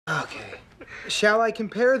Okay. Shall I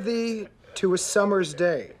compare thee to a summer's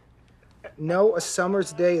day? No, a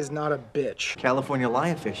summer's day is not a bitch. California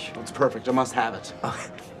lionfish. It's perfect. I must have it.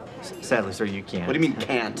 Sadly, sir, you can't. What do you mean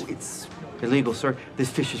can't? It's illegal, sir. This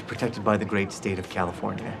fish is protected by the great state of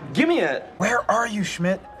California. Give me it. Where are you,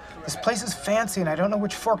 Schmidt? This place is fancy and I don't know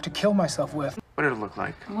which fork to kill myself with. What did it look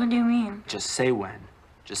like? What do you mean? Just say when.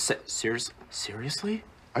 Just say seriously?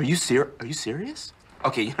 Are you serious?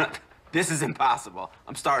 Okay, you know, this is impossible.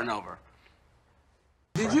 I'm starting over.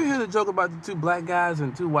 Did you hear the joke about the two black guys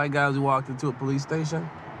and two white guys who walked into a police station?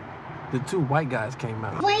 The two white guys came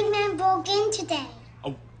out. White man broke in today.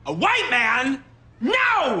 A white man?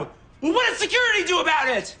 No! Well, what did security do about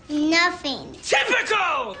it? Nothing.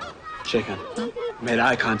 Typical! Chicken. Made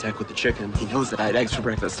eye contact with the chicken. He knows that I had eggs for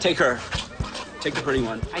breakfast. Take her. Take the pretty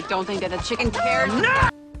one. I don't think that a chicken cares. No!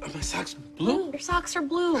 Are my socks blue? Your socks are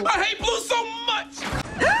blue. I hate blue so much!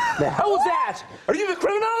 The hell was that? Are you the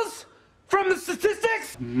criminals? From the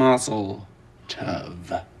statistics? Mazel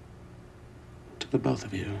tov. To the both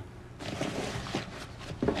of you.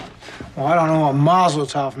 Well, I don't know what Mazel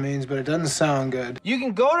Tov means, but it doesn't sound good. You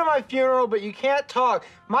can go to my funeral, but you can't talk.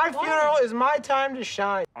 My funeral is my time to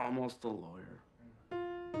shine. Almost a lawyer.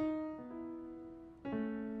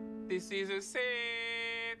 This is a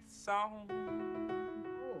sad song.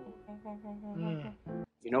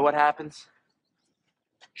 You know what happens?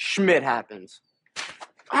 Schmidt happens.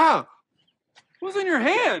 Ah! What's in your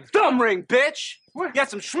hand? Thumb ring, bitch! You got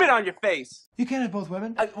some Schmidt on your face. You can't have both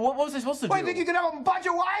women. What was I supposed to do? Wait, think you can have a bunch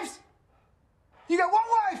of wives? You got one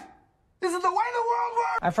wife! This is the way the world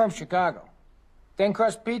works! I'm from Chicago. Thin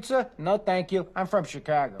crust pizza? No, thank you. I'm from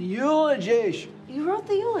Chicago. Eulogy. You wrote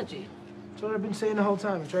the eulogy. That's what I've been saying the whole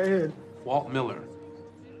time. It's right here. Walt Miller.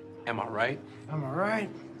 Am I right? I'm all right.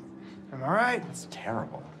 I'm all right. That's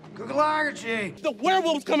terrible. Googleology. The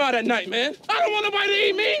werewolves come out at night, man. I don't want nobody to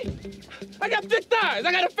eat me. I got thick thighs.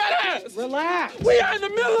 I got a fat ass. Relax. We are in the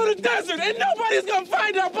middle of the desert, and nobody's gonna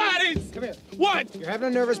find our bodies. Come here. What? You're having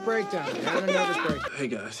a nervous breakdown. You're having a nervous breakdown. Hey,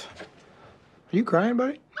 guys. Are you crying,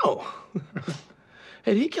 buddy? No.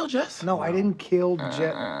 Hey, did he kill Jess? No, I didn't kill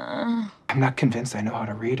Jet. I'm not convinced I know how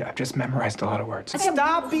to read. I've just memorized a lot of words.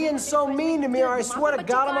 Stop being so mean to me, or I swear to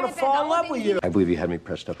God I'm gonna fall in love with you. I believe you had me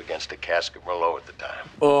pressed up against a casket Merlot at the time.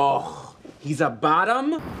 Oh, he's a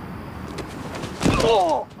bottom?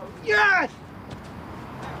 Oh, yes!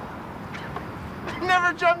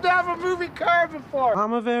 Never jumped out of a movie car before.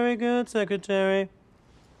 I'm a very good secretary.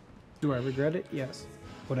 Do I regret it? Yes.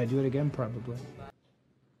 Would I do it again? Probably.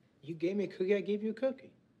 You gave me a cookie, I gave you a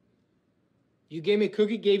cookie. You gave me a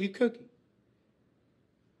cookie, gave you a cookie.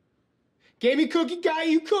 Gave me cookie, got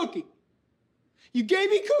you cookie. You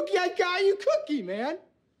gave me cookie, I got you cookie, man.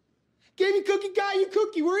 Gave me cookie, got you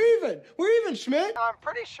cookie. We're even. We're even, Schmidt. I'm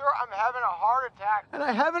pretty sure I'm having a heart attack. And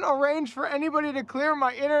I haven't arranged for anybody to clear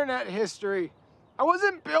my internet history. I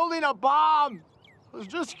wasn't building a bomb. I was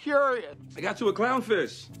just curious. I got you a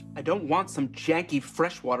clownfish. I don't want some janky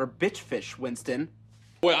freshwater bitch fish, Winston.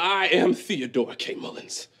 Well, I am Theodore K.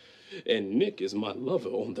 Mullins, and Nick is my lover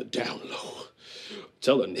on the down low.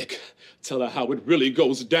 Tell her, Nick. Tell her how it really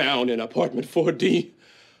goes down in apartment 4D.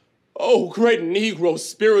 Oh, great Negro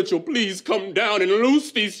spiritual, please come down and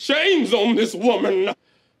loose these chains on this woman.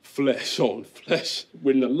 Flesh on flesh.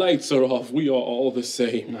 When the lights are off, we are all the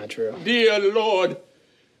same. Not true. Dear Lord,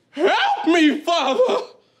 help me, Father.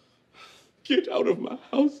 Get out of my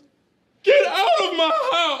house. Get out of my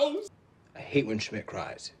house. I hate when Schmidt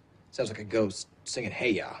cries. Sounds like a ghost singing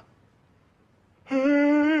Hey Ya.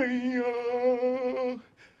 Hey ya,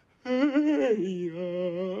 hey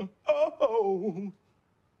ya, oh,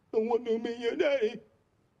 the wonder me your daddy.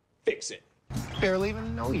 Fix it. Barely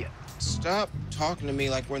even know you. Stop talking to me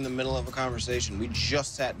like we're in the middle of a conversation. We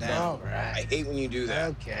just sat down. All right. I hate when you do that.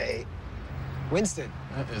 Okay. Winston.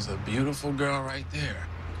 That is a beautiful girl right there.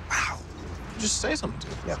 Wow. Just say something to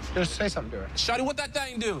her. Yeah, just say something to her. Shawty, what that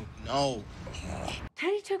thing do? No.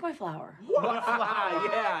 Teddy took my flower.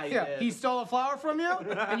 Yeah, he stole a flower from you?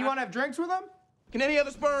 And you want to have drinks with him? Can any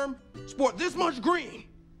other sperm sport this much green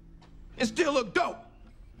and still look dope?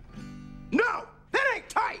 No, that ain't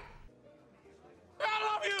tight.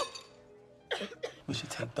 I love you. We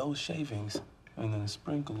should take those shavings and then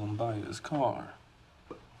sprinkle them by his car.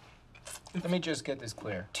 Let me just get this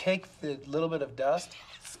clear. Take the little bit of dust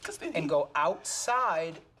and go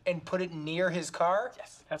outside and put it near his car?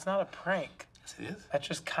 Yes. That's not a prank. Yes, it is. That's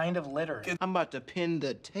just kind of littering. I'm about to pin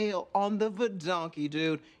the tail on the donkey,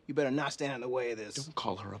 dude. You better not stand in the way of this. Don't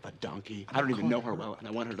call her a donkey. I don't even know her well, and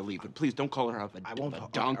I want her to leave, but please don't call her a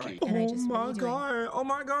donkey. And I just Oh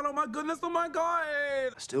my God, oh my goodness, oh my God. I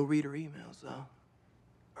still read her emails, though.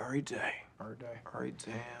 Every day. Hard day. Every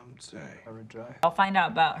damn day. Every day. I'll find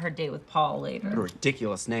out about her date with Paul later. What a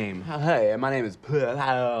ridiculous name. Hey, my name is Paul.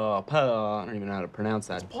 I don't even know how to pronounce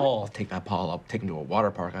that. Paul. Take that, Paul. I'll take him to a water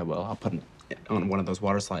park. I will. I'll put him on one of those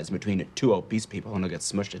water slides between two obese people, and he'll get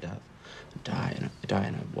smushed to death.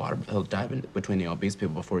 He'll dive in between the obese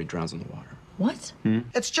people before he drowns in the water. What?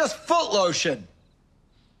 It's just foot lotion.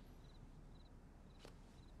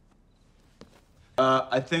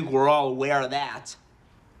 I think we're all aware of that.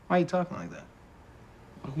 Why are you talking like that?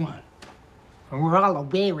 Like what? We're all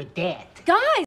aware of that. Guys!